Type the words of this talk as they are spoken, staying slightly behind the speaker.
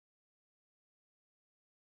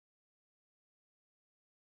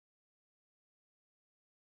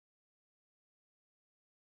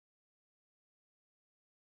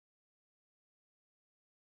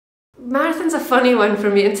Marathon's a funny one for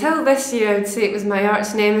me. Until this year, I would say it was my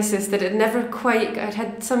arch nemesis that I'd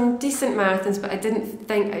had some decent marathons, but I didn't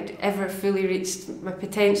think I'd ever fully reached my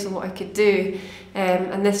potential, what I could do.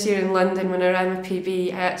 And this year in London, when I ran my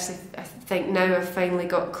PB, I think now I've finally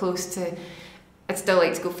got close to. I'd still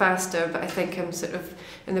like to go faster, but I think I'm sort of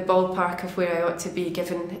in the ballpark of where I ought to be,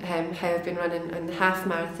 given how I've been running in the half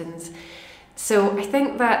marathons. So I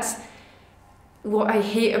think that's. What I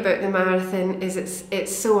hate about the marathon is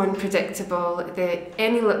it's so unpredictable that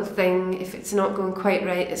any little thing, if it's not going quite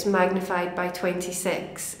right, it's magnified by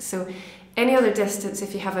 26. So any other distance,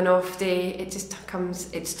 if you have an off day, it's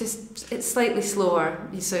slightly slower.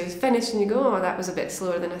 So you finish and you go, oh, that was a bit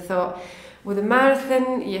slower than I thought. With a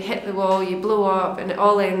marathon, you hit the wall, you blow up, and it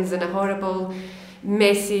all ends in a horrible,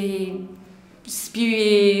 messy,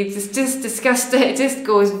 spewy, it's just disgusting. It just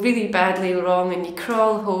goes really badly wrong, and you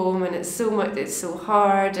crawl home, and it's so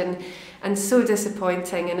hard and so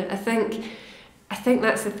disappointing. And I think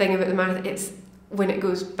that's the thing about the marathon. It's when it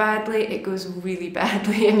goes badly, it goes really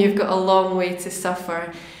badly, and you've got a long way to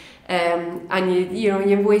suffer. And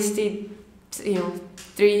you've wasted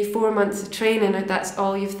 3-4 months of training, and that's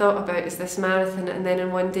all you've thought about is this marathon, and then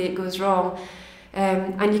in one day it goes wrong.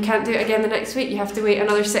 And you can't do it again the next week. You have to wait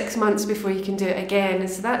another 6 months before you can do it again. And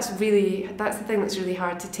so that's the thing that's really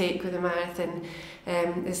hard to take with a marathon,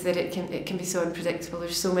 is that it can be so unpredictable.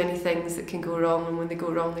 There's so many things that can go wrong, and when they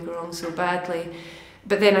go wrong so badly.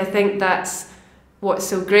 But then I think that's what's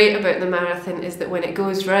so great about the marathon, is that when it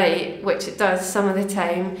goes right, which it does some of the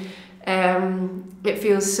time, it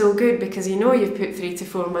feels so good, because you've put 3 to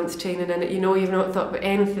 4 months training in it. You've not thought about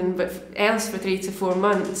anything else for 3 to 4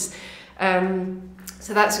 months.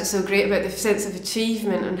 So that's what's so great about the sense of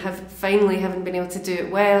achievement, and finally having been able to do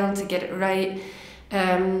it well, to get it right.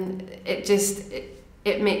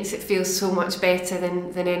 It makes it feel so much better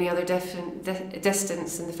than any other different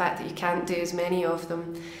distance, and the fact that you can't do as many of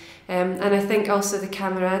them. And I think also the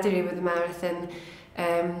camaraderie with the marathon.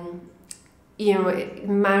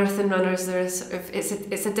 Marathon runners,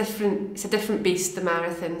 it's a different beast, the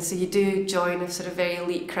marathon. So you do join a sort of very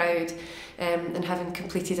elite crowd, and having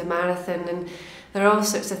completed a marathon, and there are all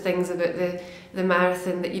sorts of things about the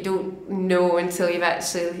marathon that you don't know until you've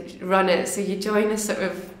actually run it. So you join a sort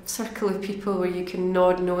of circle of people where you can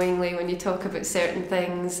nod knowingly when you talk about certain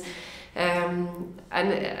things,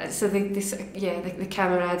 and so the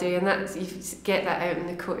camaraderie, and that you get that out in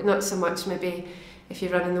the court. Not so much maybe if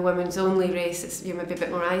you're running the women's only race, you're maybe a bit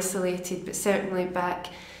more isolated, but certainly back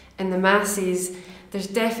in the masses, there's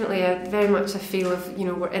definitely very much a feel of,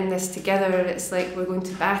 we're in this together. It's like we're going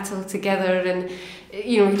to battle together, and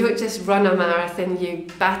you don't just run a marathon, you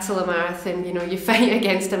battle a marathon, you fight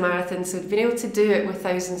against a marathon. So being able to do it with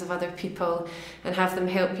thousands of other people and have them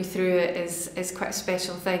help you through it is quite a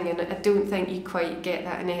special thing, and I don't think you quite get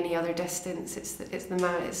that in any other distance. It's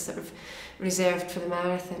sort of reserved for the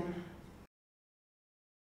marathon.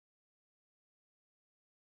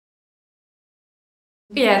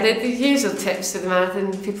 Yeah, the usual tips for the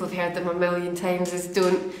marathon, people have heard them a million times, is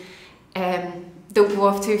don't go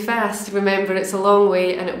off too fast. Remember, it's a long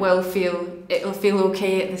way, and it'll feel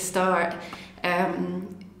okay at the start.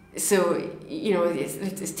 So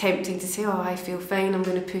it's tempting to say, oh, I feel fine, I'm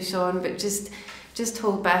going to push on, but just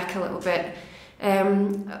hold back a little bit.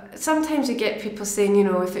 Sometimes you get people saying,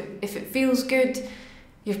 if it feels good,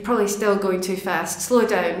 you're probably still going too fast. Slow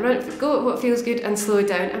down. Go at what feels good and slow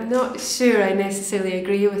down. I'm not sure I necessarily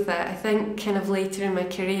agree with that. I think kind of later in my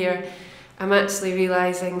career, I'm actually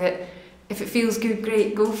realising that if it feels good,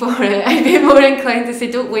 great, go for it. I'd be more inclined to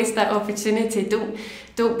say, don't waste that opportunity.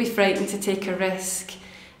 Don't be frightened to take a risk.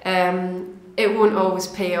 It won't always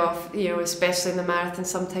pay off, especially in the marathon.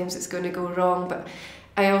 Sometimes it's going to go wrong, but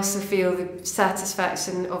I also feel the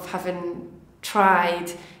satisfaction of having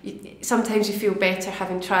tried. Sometimes you feel better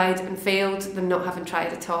having tried and failed than not having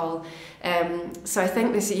tried at all. So I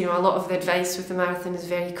think this, a lot of the advice with the marathon is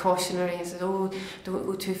very cautionary. It says, oh, don't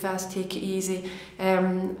go too fast, take it easy.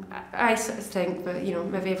 I sort of think, but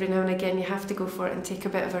maybe every now and again you have to go for it and take a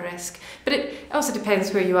bit of a risk. But it also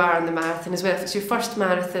depends where you are in the marathon as well. If it's your first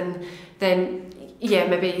marathon, then yeah,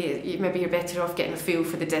 maybe you're better off getting a feel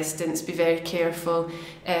for the distance, be very careful,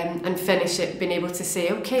 and finish it being able to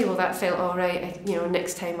say, okay, well that felt all right,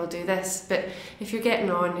 next time I'll do this. But if you're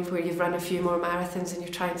getting on, where you've run a few more marathons and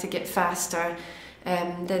you're trying to get faster,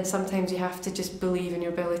 then sometimes you have to just believe in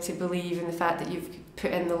your ability, believe in the fact that you've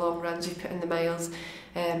put in the long runs, you've put in the miles,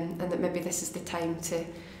 and that maybe this is the time to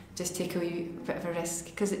just take a wee bit of a risk,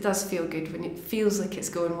 because it does feel good when it feels like it's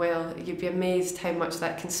going well. You'd be amazed how much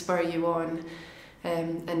that can spur you on.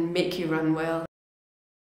 And make you run well.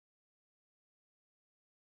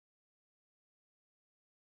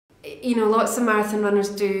 you know, lots of marathon runners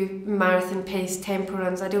do marathon pace tempo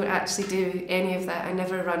runs. I don't actually do any of that. I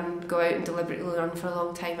never go out and deliberately run for a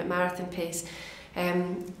long time at marathon pace.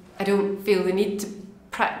 I don't feel the need to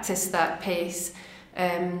practice that pace.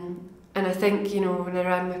 And I think, you know, when I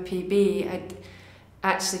ran my PB, I'd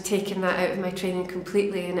actually taken that out of my training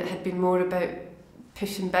completely, and it had been more about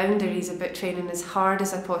pushing boundaries, about training as hard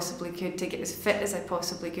as I possibly could to get as fit as I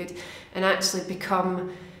possibly could, and actually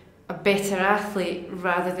become a better athlete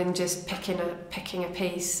rather than just picking a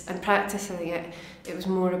pace and practicing it. It was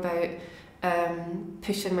more about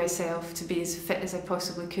pushing myself to be as fit as I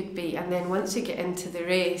possibly could be, and then once you get into the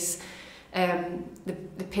race,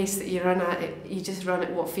 the pace that you run at, you just run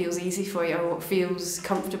at what feels easy for you, or what feels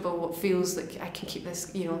comfortable, what feels like I can keep this,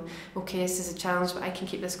 you know, okay, this is a challenge, but I can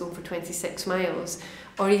keep this going for 26 miles,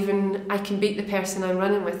 or even I can beat the person I'm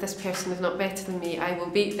running with. This person is not better than me, I will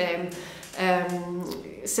beat them.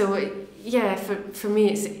 So yeah, for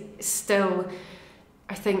me it's still,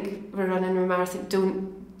 I think we're running a marathon,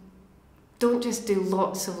 don't just do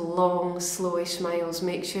lots of long, slowish miles.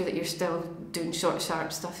 Make sure that you're still doing short,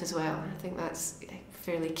 sharp stuff as well. I think that's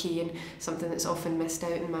fairly key and something that's often missed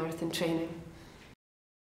out in marathon training.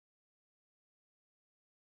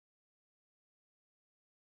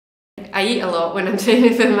 I eat a lot when I'm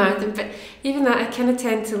training for the marathon, but even that, I kind of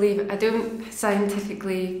tend to leave it. I don't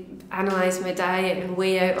scientifically analyse my diet and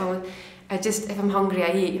weigh out on. I just, if I'm hungry,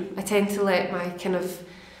 I eat. I tend to let my kind of,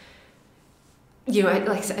 you know, like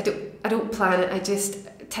I said, I don't plan it.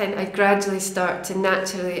 I gradually start to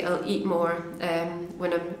naturally, I'll eat more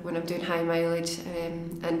when I'm doing high mileage,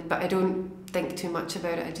 but I don't think too much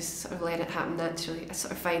about it. I just sort of let it happen naturally. I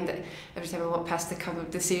sort of find that every time I walk past the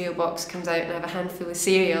cupboard, the cereal box comes out and I have a handful of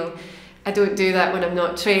cereal. I don't do that when I'm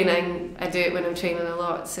not training. I do it when I'm training a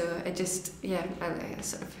lot. So I just, yeah,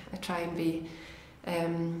 I try and be.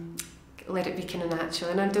 Let it be kind of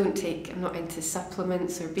natural, and I'm not into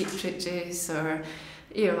supplements or beetroot juice, or,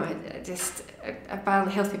 you know, a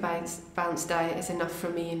healthy balanced diet is enough for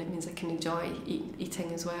me, and it means I can enjoy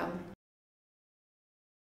eating as well.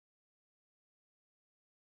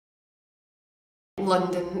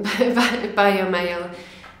 London by a mile,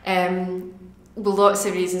 well, lots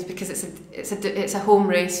of reasons, because it's a home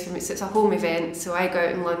race for me, so it's a home event, so I go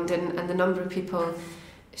out in London, and the number of people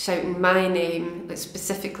shouting my name, like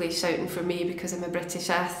specifically shouting for me because I'm a British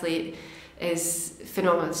athlete, is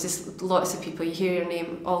phenomenal. It's just lots of people, you hear your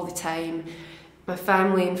name all the time. My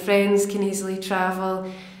family and friends can easily travel.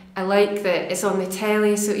 I like that it's on the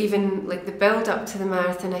telly, so even like the build up to the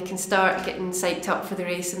marathon, I can start getting psyched up for the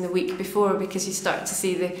race in the week before, because you start to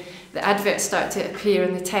see the adverts start to appear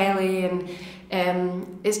on the telly,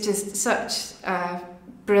 and it's just such a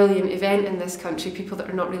brilliant event in this country. People that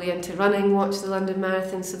are not really into running watch the London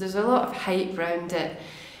Marathon, so there's a lot of hype around it.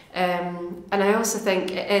 And I also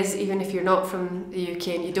think it is, even if you're not from the UK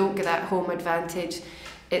and you don't get that home advantage,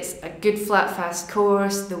 it's a good flat fast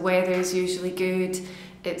course, the weather is usually good,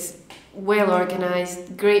 it's well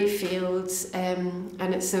organised, great fields, and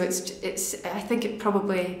I think it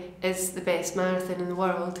probably is the best marathon in the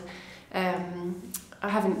world. I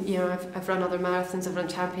haven't, you know, I've run other marathons, I've run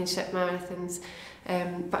championship marathons,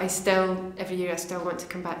 but every year I still want to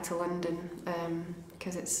come back to London,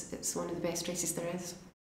 because it's one of the best races there is.